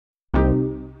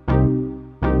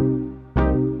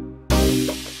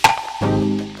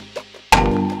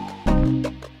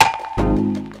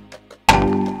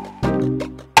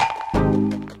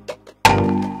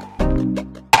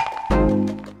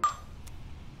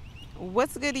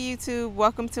What's good, YouTube?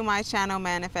 Welcome to my channel,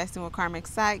 Manifesting with Karmic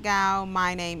Side Gal.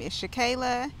 My name is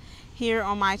Shakayla. Here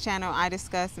on my channel, I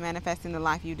discuss manifesting the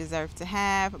life you deserve to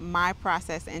have, my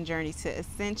process and journey to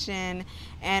ascension,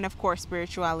 and of course,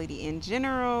 spirituality in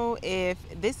general. If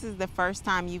this is the first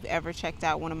time you've ever checked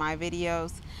out one of my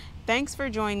videos, thanks for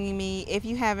joining me. If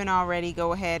you haven't already,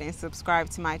 go ahead and subscribe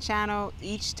to my channel.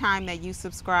 Each time that you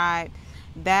subscribe,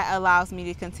 that allows me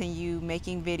to continue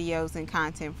making videos and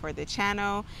content for the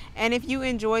channel. And if you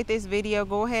enjoyed this video,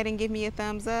 go ahead and give me a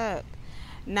thumbs up.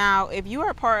 Now, if you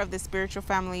are part of the spiritual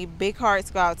family, big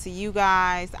hearts go out to you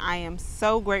guys. I am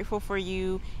so grateful for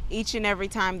you each and every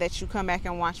time that you come back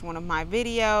and watch one of my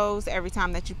videos, every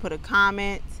time that you put a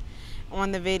comment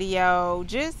on the video,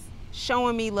 just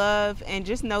showing me love, and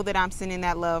just know that I'm sending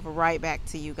that love right back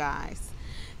to you guys.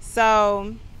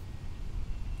 So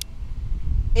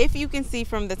if you can see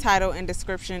from the title and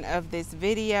description of this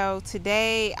video,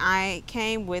 today I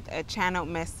came with a channeled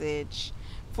message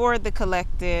for the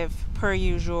collective, per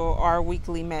usual, our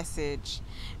weekly message.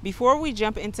 Before we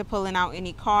jump into pulling out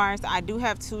any cards, I do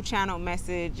have two channeled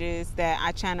messages that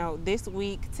I channeled this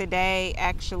week, today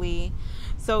actually.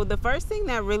 So the first thing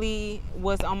that really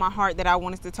was on my heart that I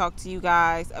wanted to talk to you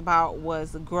guys about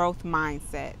was growth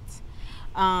mindset.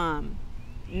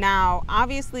 Now,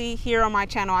 obviously, here on my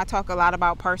channel, I talk a lot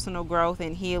about personal growth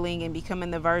and healing and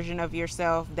becoming the version of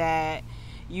yourself that,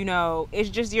 you know, is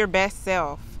just your best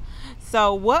self.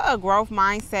 So what a growth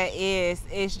mindset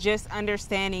is just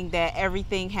understanding that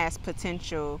everything has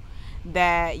potential,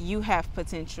 that you have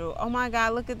potential. Oh my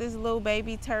God, look at this little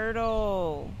baby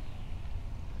turtle.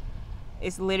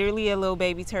 It's literally a little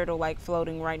baby turtle like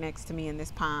floating right next to me in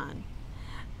this pond.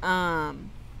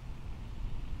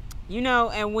 You know,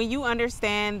 and when you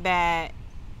understand that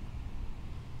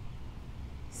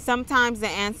sometimes the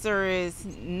answer is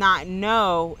not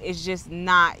no, it's just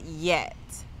not yet.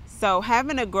 So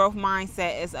having a growth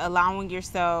mindset is allowing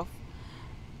yourself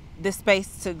the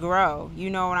space to grow. You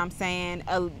know what I'm saying?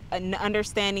 An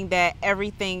understanding that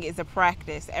everything is a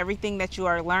practice. Everything that you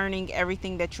are learning,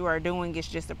 everything that you are doing is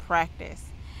just a practice.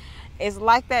 It's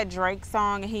like that Drake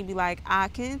song, and he'd be like, I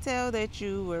can tell that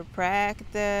you were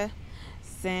practicing.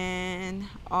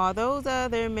 All those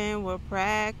other men were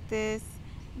practice.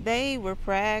 They were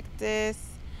practice.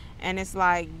 And it's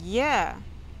like, yeah.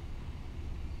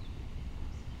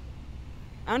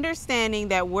 Understanding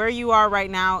that where you are right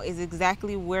now is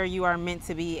exactly where you are meant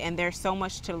to be. And there's so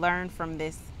much to learn from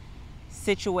this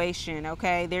situation,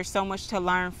 okay? There's so much to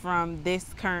learn from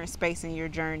this current space in your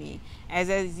journey.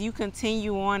 As you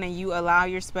continue on and you allow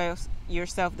yourself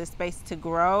the space to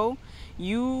grow,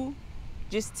 you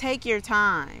just take your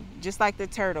time, just like the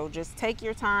turtle. Just take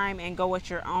your time and go at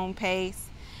your own pace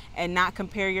and not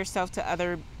compare yourself to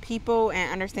other people,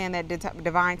 and understand that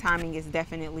divine timing is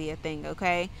definitely a thing,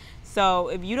 okay? So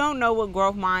if you don't know what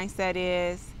growth mindset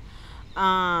is,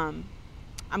 I'm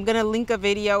going to link a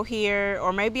video here,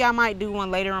 or maybe I might do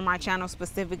one later on my channel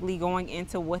specifically going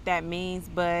into what that means.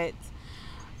 But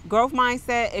growth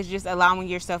mindset is just allowing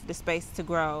yourself the space to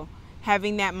grow.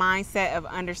 Having that mindset of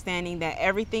understanding that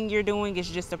everything you're doing is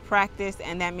just a practice,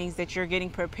 and that means that you're getting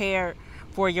prepared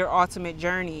for your ultimate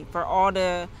journey, for all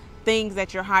the things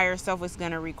that your higher self is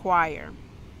going to require.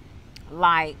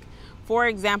 Like, for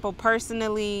example,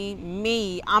 personally,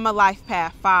 me, I'm a life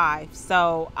path 5.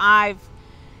 So I've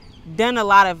done a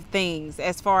lot of things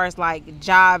as far as like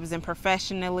jobs and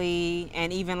professionally,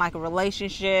 and even like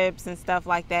relationships and stuff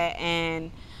like that.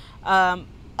 And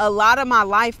a lot of my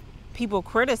life, people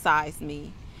criticized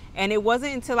me. And it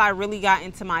wasn't until I really got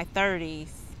into my 30s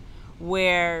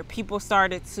where people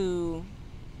started to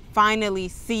finally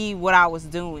see what I was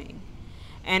doing.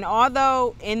 And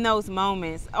although in those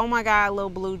moments, oh my God, little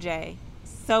blue jay,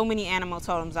 so many animal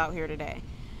totems out here today.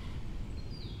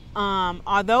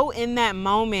 Although in that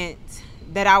moment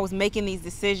that I was making these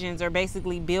decisions, or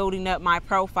basically building up my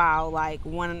profile, like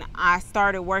when I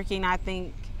started working, I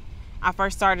think I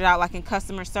first started out like in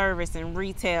customer service and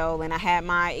retail, and I had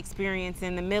my experience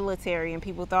in the military, and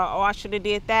people thought, oh, I should have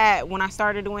did that. When I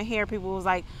started doing hair, people was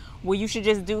like, well, you should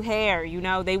just do hair. You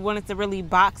know, they wanted to really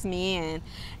box me in.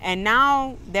 And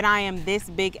now that I am this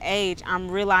big age, I'm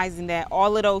realizing that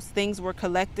all of those things were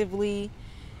collectively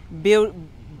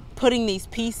putting these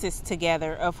pieces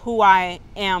together of who I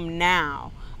am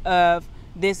now, of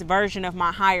this version of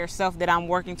my higher self that I'm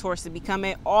working towards to become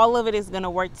it. All of it is going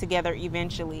to work together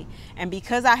eventually. And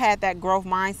because I had that growth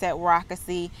mindset where I could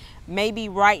see, maybe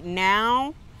right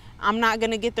now I'm not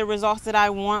going to get the results that I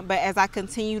want, but as I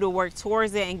continue to work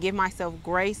towards it and give myself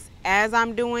grace as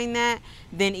I'm doing that,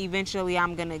 then eventually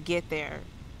I'm going to get there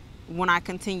when I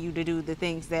continue to do the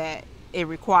things that it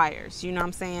requires. You know what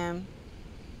I'm saying?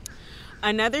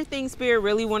 Another thing Spirit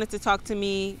really wanted to talk to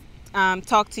me,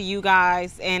 talk to you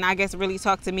guys, and I guess really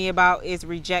talk to me about is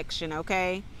rejection,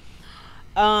 okay?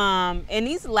 In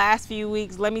these last few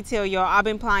weeks, let me tell y'all, I've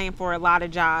been applying for a lot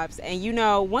of jobs. And you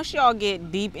know, once y'all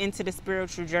get deep into the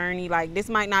spiritual journey, like this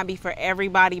might not be for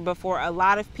everybody, but for a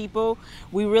lot of people,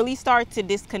 we really start to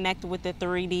disconnect with the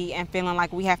 3D and feeling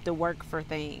like we have to work for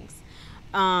things.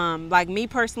 Like me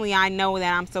personally, I know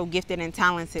that I'm so gifted and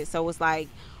talented. So it's like,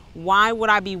 why would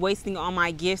I be wasting all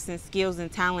my gifts and skills and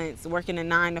talents working a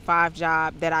 9-to-5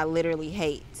 job that I literally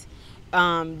hate?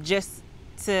 Just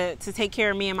to take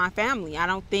care of me and my family. I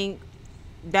don't think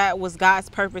that was God's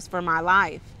purpose for my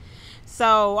life.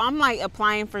 So I'm like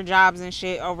applying for jobs and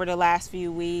shit over the last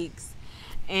few weeks.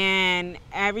 And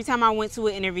every time I went to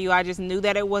an interview, I just knew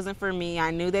that it wasn't for me.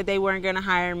 I knew that they weren't going to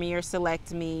hire me or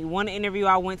select me. One interview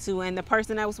I went to, and the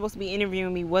person that was supposed to be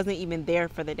interviewing me wasn't even there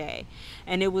for the day.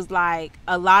 And it was like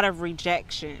a lot of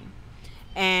rejection.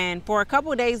 And for a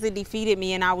couple of days, it defeated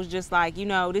me. And I was just like, you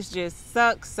know, this just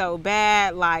sucks so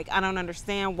bad. Like, I don't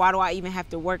understand. Why do I even have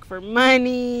to work for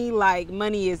money? Like,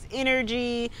 money is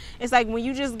energy. It's like when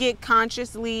you just get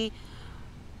consciously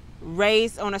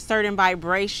raised on a certain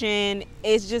vibration,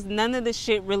 it's just none of the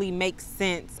shit really makes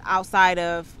sense outside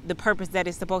of the purpose that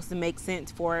it's supposed to make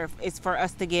sense for. It's for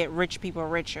us to get rich people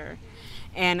richer.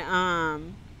 And I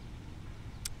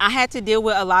had to deal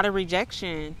with a lot of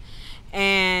rejection.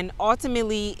 And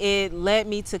ultimately, it led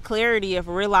me to clarity of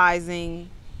realizing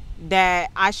that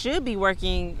I should be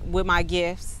working with my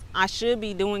gifts. I should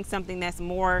be doing something that's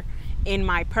more in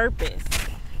my purpose.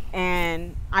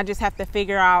 And I just have to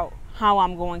figure out how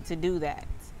I'm going to do that.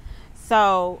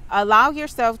 So allow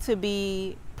yourself to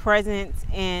be present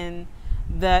in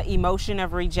the emotion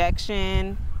of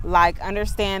rejection. Like,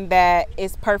 understand that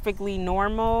it's perfectly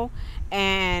normal,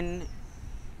 and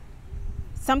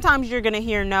sometimes you're going to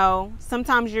hear no,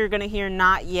 sometimes you're going to hear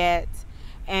not yet.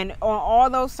 And on all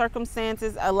those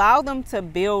circumstances, allow them to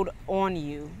build on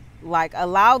you. Like,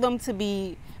 allow them to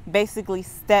be basically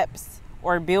steps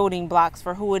or building blocks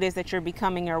for who it is that you're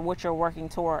becoming or what you're working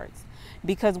towards.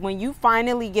 Because when you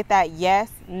finally get that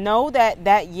yes, know that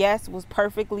that yes was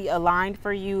perfectly aligned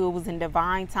for you. It was in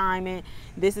divine timing.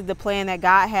 This is the plan that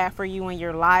God had for you in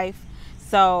your life.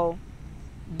 So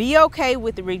be okay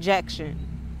with the rejection.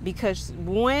 Because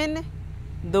when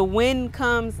the win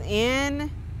comes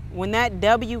in, when that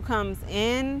W comes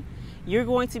in, you're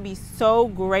going to be so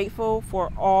grateful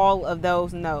for all of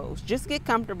those no's. Just get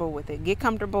comfortable with it. Get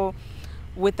comfortable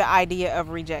with the idea of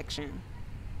rejection.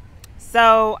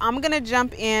 So I'm going to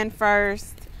jump in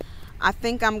first. I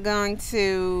think I'm going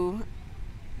to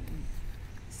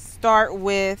start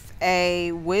with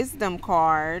a wisdom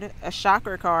card, a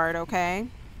chakra card, okay?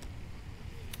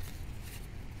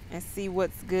 And see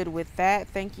what's good with that.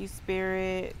 Thank you,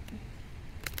 Spirit.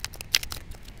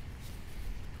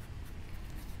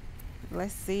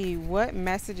 Let's see. What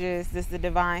messages does the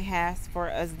divine has for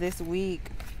us this week?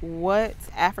 What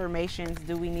affirmations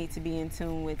do we need to be in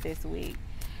tune with this week?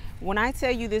 When I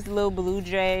tell you this little blue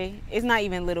jay, it's not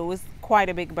even little. It's quite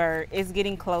a big bird. It's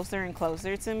getting closer and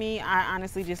closer to me. I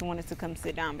honestly just wanted to come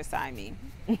sit down beside me.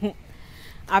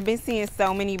 I've been seeing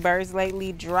so many birds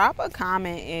lately. Drop a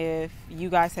comment if you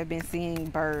guys have been seeing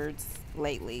birds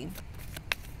lately.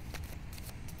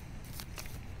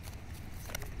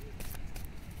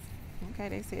 Okay,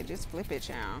 they said just flip it,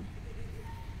 y'all.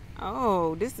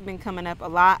 Oh, this has been coming up a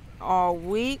lot all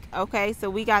week. Okay,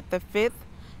 so we got the 5th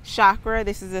chakra.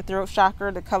 This is the throat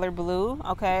chakra, the color blue.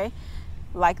 Okay,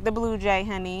 like the blue jay,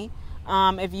 honey.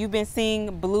 If you've been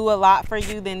seeing blue a lot for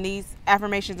you, then these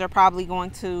affirmations are probably going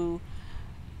to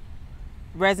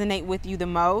resonate with you the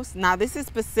most. Now, this is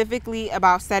specifically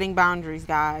about setting boundaries,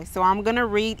 guys. So I'm going to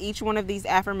read each one of these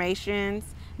affirmations.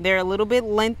 They're a little bit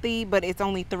lengthy, but it's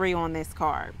only 3 on this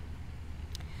card.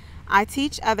 I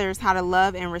teach others how to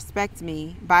love and respect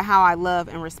me by how I love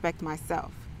and respect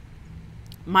myself.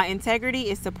 My integrity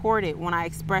is supported when I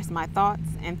express my thoughts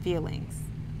and feelings.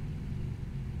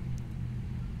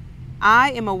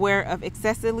 I am aware of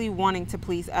excessively wanting to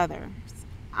please others.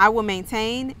 I will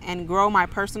maintain and grow my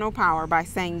personal power by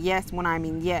saying yes when I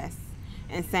mean yes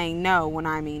and saying no when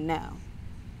I mean no.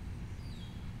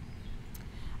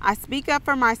 I speak up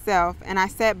for myself and I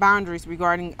set boundaries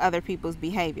regarding other people's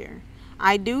behavior.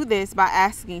 I do this by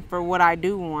asking for what I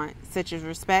do want, such as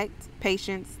respect,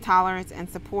 patience, tolerance, and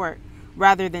support,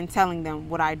 rather than telling them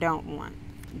what I don't want.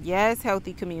 Yes,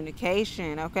 healthy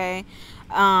communication, okay?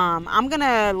 I'm going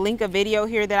to link a video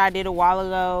here that I did a while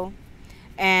ago,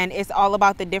 and it's all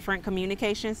about the different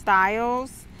communication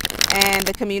styles and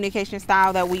the communication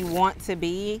style that we want to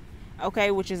be,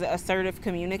 okay, which is assertive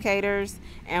communicators.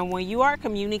 And when you are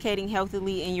communicating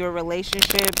healthily in your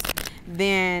relationships,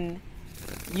 then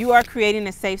you are creating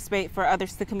a safe space for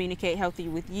others to communicate healthy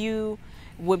with you.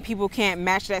 When people can't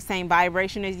match that same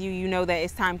vibration as you, you know that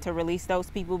it's time to release those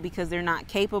people because they're not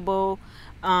capable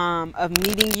of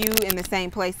meeting you in the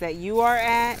same place that you are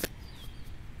at.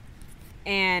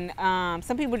 And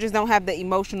some people just don't have the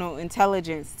emotional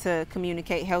intelligence to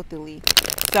communicate healthily.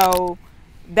 So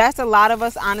that's a lot of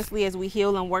us, honestly, as we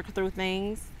heal and work through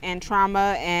things and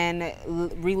trauma and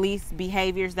release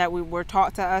behaviors that we were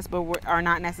taught to us but are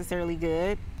not necessarily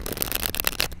good.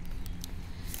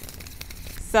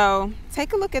 So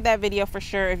take a look at that video for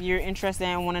sure if you're interested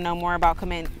and want to know more about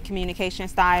communication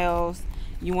styles.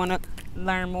 You want to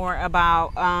learn more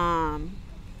about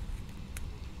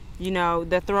you know,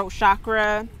 the throat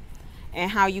chakra and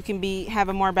how you can have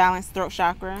a more balanced throat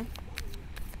chakra.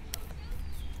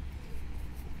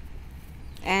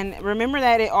 And remember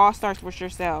that it all starts with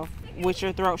yourself, with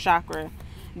your throat chakra.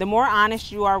 The more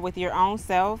honest you are with your own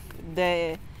self,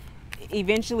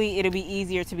 eventually it'll be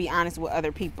easier to be honest with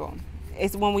other people.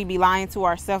 It's when we be lying to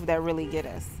ourselves that really get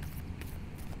us.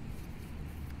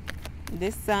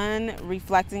 This sun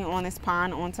reflecting on this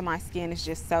pond onto my skin is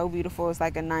just so beautiful. It's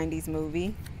like a 90s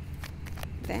movie.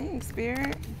 Dang,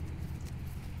 Spirit.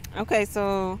 Okay,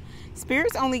 so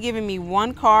Spirit's only giving me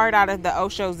one card out of the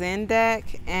Osho Zen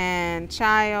deck. And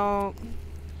child,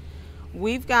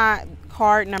 we've got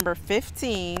card number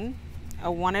 15,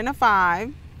 a 1 and a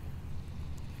 5.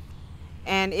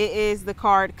 And it is the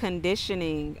card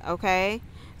conditioning, okay?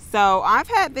 So I've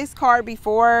had this card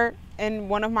before in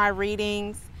one of my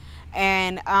readings.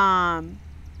 And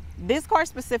this card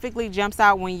specifically jumps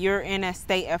out when you're in a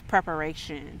state of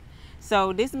preparation.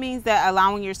 So this means that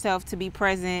allowing yourself to be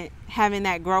present, having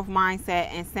that growth mindset,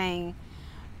 and saying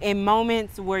in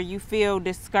moments where you feel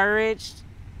discouraged,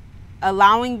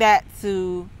 allowing that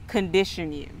to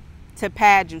condition you, to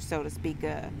pad you, so to speak.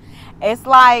 It's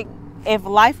like if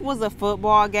life was a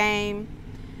football game,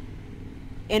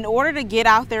 in order to get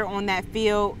out there on that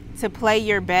field to play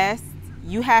your best,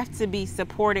 you have to be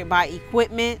supported by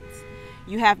equipment.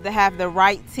 You have to have the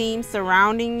right team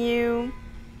surrounding you.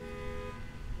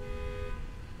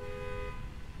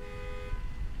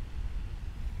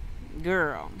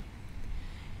 Girl,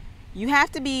 you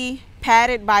have to be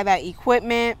padded by that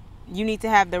equipment. You need to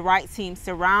have the right team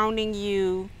surrounding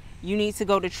you. You need to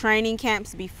go to training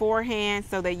camps beforehand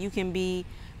so that you can be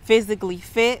physically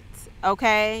fit,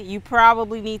 okay? You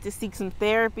probably need to seek some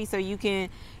therapy so you can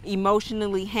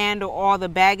emotionally handle all the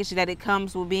baggage that it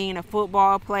comes with being a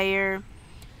football player.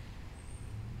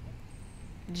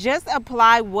 Just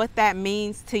apply what that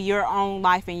means to your own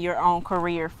life and your own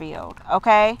career field,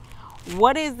 okay?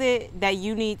 What is it that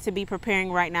you need to be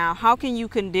preparing right now? How can you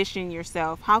condition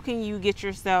yourself? How can you get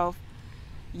yourself,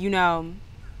 you know,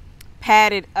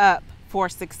 padded up for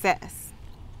success?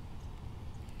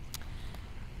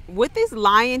 With this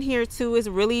lion here too is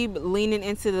really leaning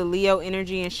into the Leo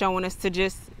energy and showing us to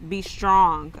just be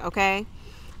strong, okay?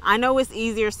 I know it's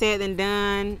easier said than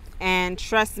done, and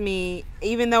trust me,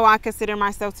 even though I consider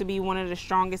myself to be one of the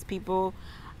strongest people,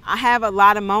 I have a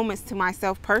lot of moments to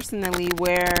myself personally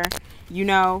where, you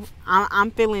know,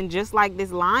 I'm feeling just like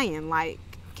this lion, like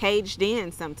caged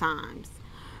in sometimes.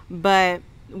 But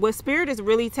what Spirit is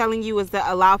really telling you is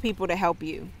to allow people to help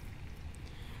you.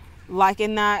 Like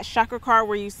in that chakra card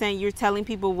where you're saying you're telling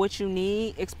people what you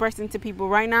need, expressing to people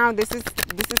right now, this is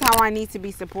how I need to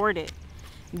be supported.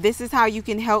 This is how you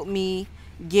can help me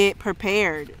get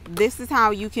prepared. This is how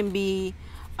you can be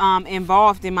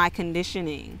involved in my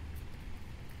conditioning.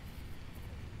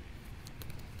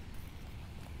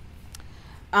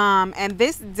 And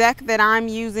this deck that I'm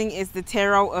using is the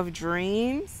Tarot of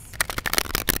Dreams.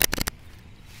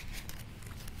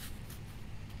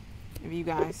 If you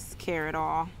guys care at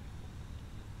all.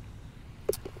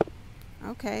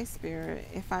 Okay, Spirit,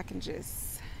 if I can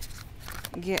just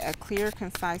get a clear,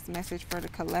 concise message for the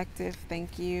collective.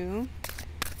 Thank you.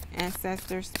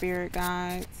 Ancestors, spirit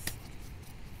guides,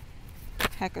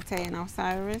 Hecate and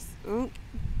Osiris. Ooh.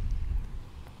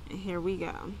 And here we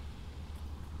go.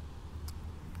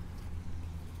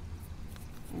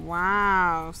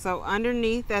 Wow. So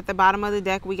underneath at the bottom of the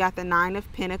deck, we got the 9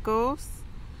 of Pentacles.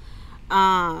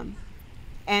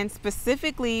 And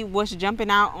specifically what's jumping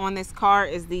out on this card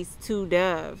is these 2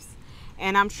 doves.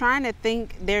 And I'm trying to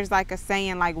think, there's like a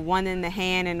saying like one in the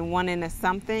hand and one in a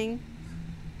something.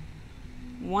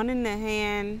 One in the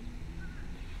hand.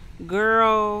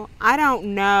 Girl, I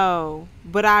don't know,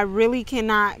 but I really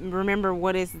cannot remember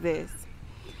what is this.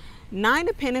 9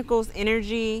 of Pentacles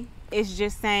energy is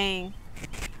just saying,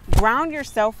 ground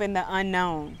yourself in the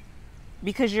unknown.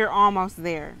 because you're almost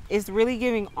there. It's really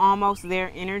giving almost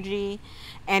there energy,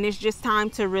 and it's just time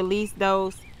to release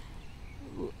those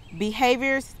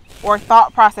behaviors or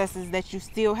thought processes that you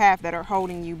still have that are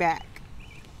holding you back.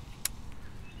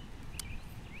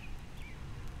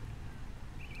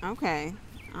 Okay,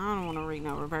 I don't want to read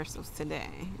no reversals today.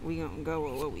 We gonna go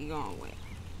with what we going with.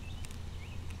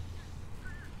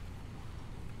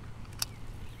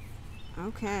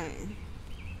 Okay.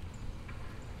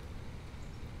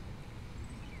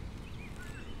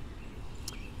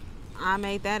 I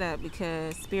made that up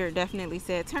because Spirit definitely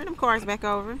said, turn them cards back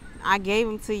over. I gave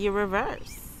them to you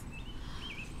reverse.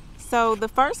 So the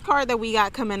first card that we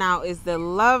got coming out is the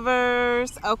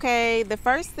Lovers. Okay, the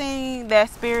first thing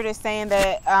that Spirit is saying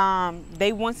that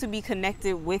they want to be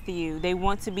connected with you. They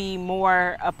want to be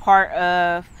more a part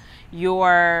of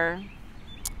your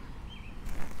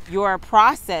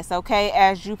process, okay,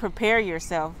 as you prepare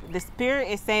yourself. The Spirit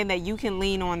is saying that you can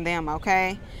lean on them,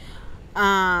 okay?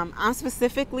 I'm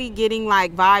specifically getting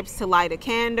like vibes to light a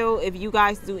candle. If you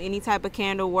guys do any type of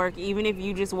candle work, even if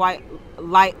you just light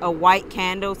a white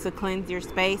candle to cleanse your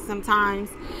space sometimes,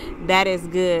 that is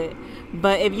good.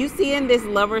 But if you see in this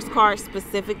Lovers card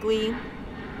specifically,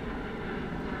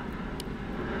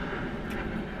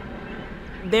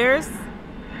 there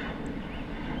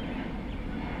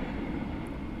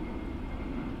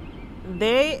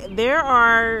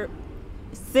are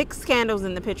 6 candles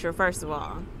in the picture, first of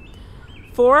all.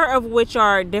 4 of which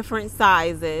are different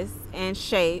sizes and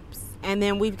shapes, and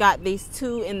then we've got these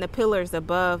 2 in the pillars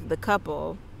above the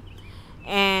couple.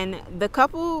 And the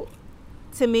couple,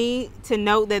 to me, to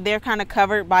note that they're kind of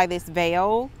covered by this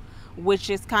veil, which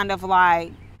is kind of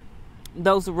like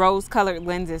those rose-colored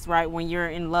lenses, right, when you're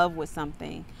in love with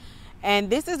something. And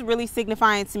this is really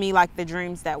signifying to me like the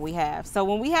dreams that we have. So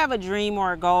when we have a dream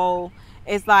or a goal,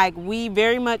 it's like we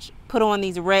very much put on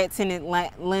these red tinted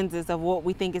lenses of what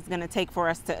we think it's going to take for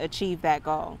us to achieve that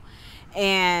goal.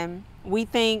 And we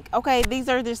think, okay, these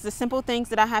are just the simple things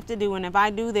that I have to do. And if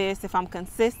I do this, if I'm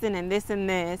consistent in this and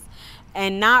this,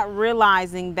 and not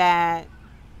realizing that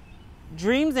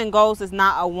dreams and goals is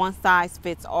not a one size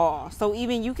fits all. So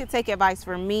even you could take advice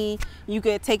from me. You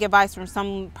could take advice from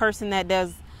some person that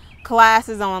does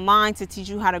classes online to teach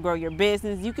you how to grow your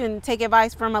business. You can take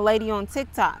advice from a lady on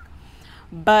TikTok.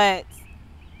 But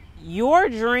your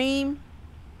dream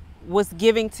was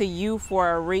given to you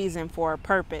for a reason, for a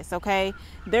purpose, okay?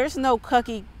 There's no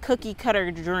cookie cutter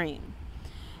dream.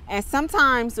 And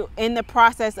sometimes in the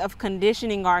process of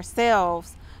conditioning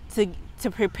ourselves to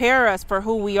prepare us for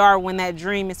who we are when that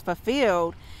dream is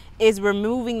fulfilled, is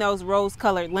removing those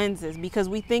rose-colored lenses, because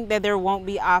we think that there won't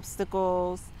be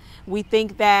obstacles. We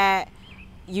think that,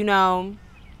 you know,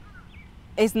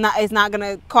 it's not going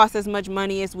to cost as much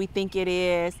money as we think it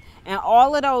is. And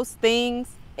all of those things,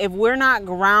 if we're not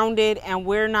grounded and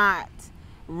we're not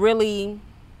really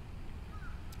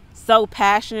so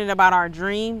passionate about our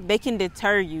dream, they can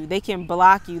deter you. They can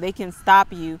block you. They can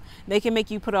stop you. They can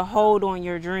make you put a hold on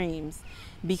your dreams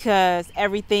because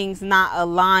everything's not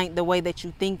aligned the way that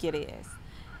you think it is.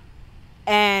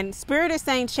 And Spirit is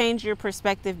saying change your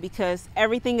perspective, because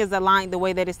everything is aligned the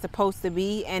way that it's supposed to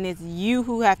be, and it's you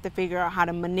who have to figure out how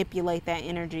to manipulate that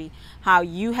energy, how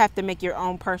you have to make your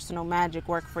own personal magic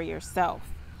work for yourself.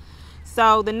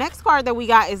 So the next card that we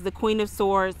got is the Queen of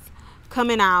Swords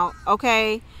coming out,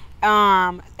 okay?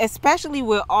 Especially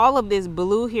with all of this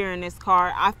blue here in this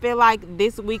card, I feel like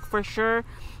this week for sure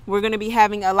we're going to be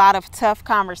having a lot of tough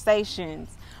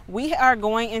conversations. We are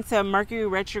going into Mercury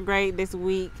retrograde this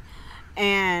week.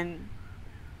 And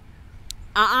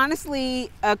I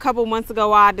honestly, a couple months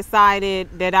ago, I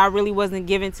decided that I really wasn't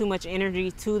giving too much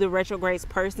energy to the retrogrades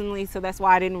personally. So that's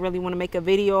why I didn't really want to make a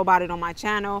video about it on my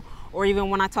channel. Or even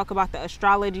when I talk about the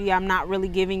astrology, I'm not really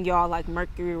giving y'all like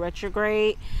Mercury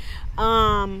retrograde.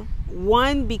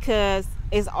 One, because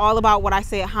it's all about what I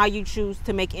said, how you choose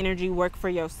to make energy work for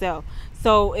yourself.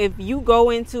 So if you go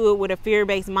into it with a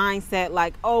fear-based mindset,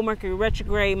 like, oh, Mercury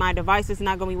retrograde, my device is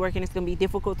not going to be working, it's going to be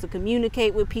difficult to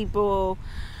communicate with people,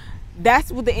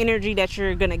 that's what the energy that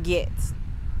you're going to get.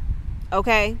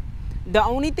 Okay? The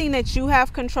only thing that you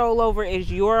have control over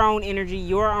is your own energy,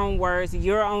 your own words,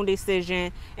 your own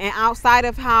decision. And outside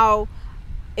of how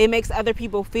it makes other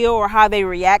people feel or how they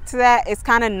react to that, it's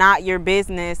kind of not your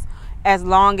business, as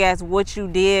long as what you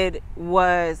did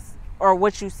was, or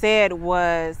what you said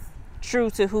was true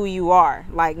to who you are.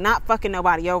 Like, not fucking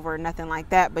nobody over or nothing like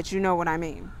that, but you know what I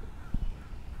mean.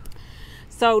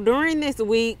 So during this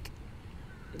week,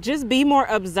 just be more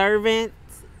observant.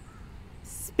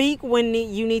 speak when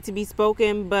you need to be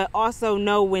spoken, but also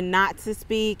know when not to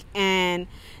speak. And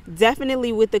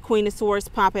definitely with the Queen of Swords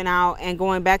popping out and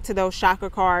going back to those chakra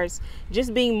cards,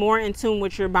 just being more in tune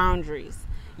with your boundaries.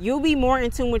 You'll be more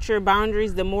in tune with your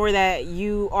boundaries the more that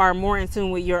you are more in tune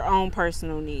with your own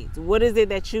personal needs. What is it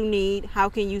that you need? How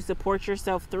can you support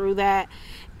yourself through that?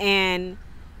 And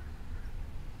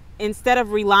instead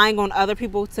of relying on other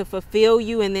people to fulfill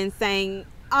you and then saying,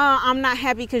 I'm not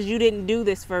happy because you didn't do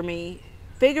this for me,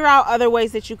 figure out other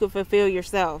ways that you could fulfill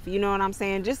yourself. You know what I'm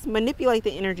saying? Just manipulate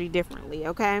the energy differently,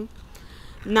 okay?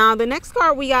 Now, the next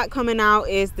card we got coming out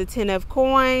is the 10 of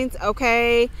Coins,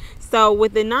 okay? So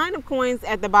with the 9 of Coins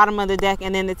at the bottom of the deck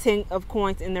and then the 10 of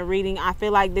Coins in the reading, I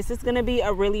feel like this is going to be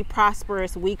a really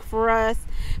prosperous week for us.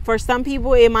 For some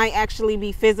people, it might actually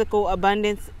be physical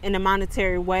abundance in a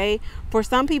monetary way. For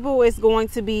some people, it's going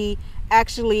to be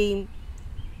actually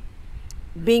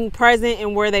being present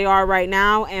in where they are right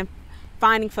now and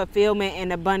finding fulfillment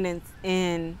and abundance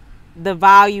in the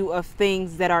value of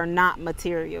things that are not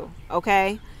material,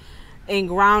 okay? And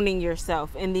grounding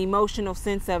yourself in the emotional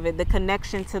sense of it, the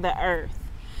connection to the earth.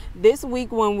 This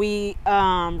week when we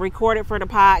recorded for the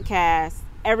podcast,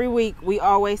 every week we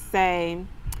always say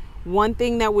one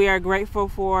thing that we are grateful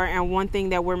for and one thing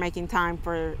that we're making time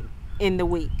for in the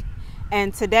week.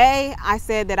 And today I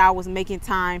said that I was making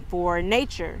time for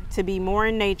nature, to be more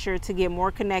in nature, to get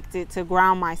more connected, to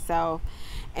ground myself.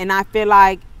 And I feel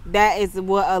like that is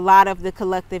what a lot of the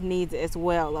collective needs as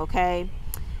well, okay?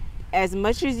 As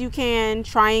much as you can,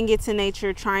 try and get to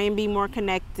nature, try and be more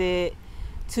connected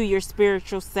to your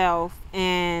spiritual self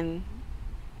and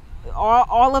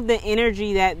all of the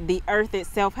energy that the earth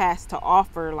itself has to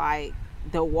offer, like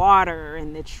the water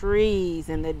and the trees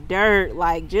and the dirt,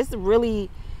 like just really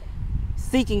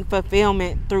seeking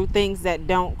fulfillment through things that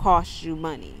don't cost you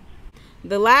money.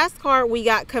 The last card we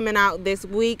got coming out this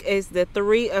week is the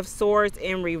 3 of Swords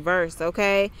in reverse,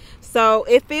 okay? So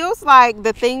it feels like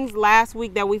the things last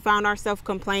week that we found ourselves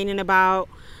complaining about,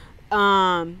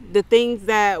 the things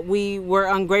that we were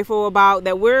ungrateful about,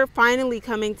 that we're finally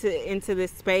coming into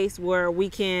this space where we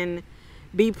can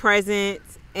be present.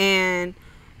 And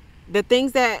the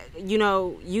things that, you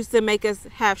know, used to make us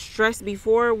have stress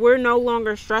before, we're no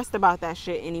longer stressed about that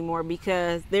shit anymore,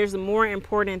 because there's more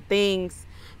important things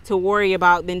to worry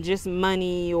about than just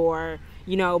money or,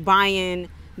 you know, buying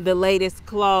the latest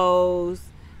clothes.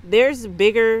 There's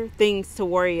bigger things to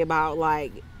worry about.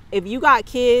 Like if you got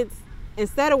kids,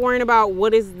 instead of worrying about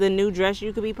what is the new dress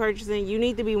you could be purchasing, you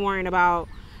need to be worrying about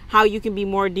how you can be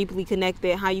more deeply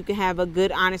connected, how you can have a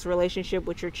good, honest relationship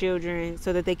with your children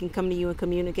so that they can come to you and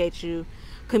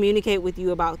communicate with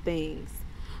you about things.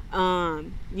 You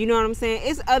know what I'm saying?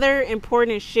 It's other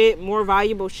important shit, more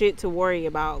valuable shit to worry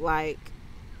about, like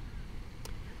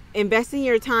investing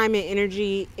your time and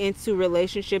energy into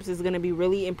relationships is going to be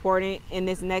really important in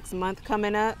this next month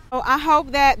coming up. So I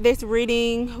hope that this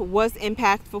reading was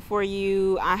impactful for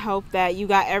you. I hope that you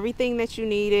got everything that you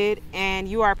needed and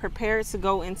you are prepared to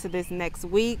go into this next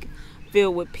week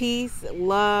filled with peace,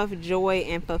 love, joy,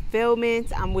 and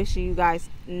fulfillment. I'm wishing you guys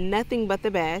nothing but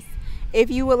the best. If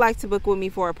you would like to book with me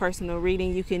for a personal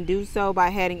reading, you can do so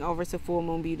by heading over to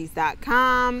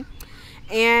fullmoonbeauties.com.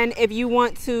 And if you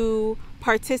want to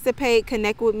participate,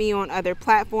 connect with me on other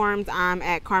platforms, I'm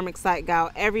at Karmic Psych Gal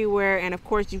everywhere. And of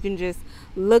course, you can just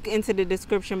look into the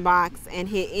description box and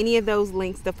hit any of those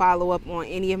links to follow up on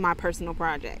any of my personal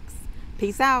projects.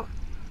 Peace out.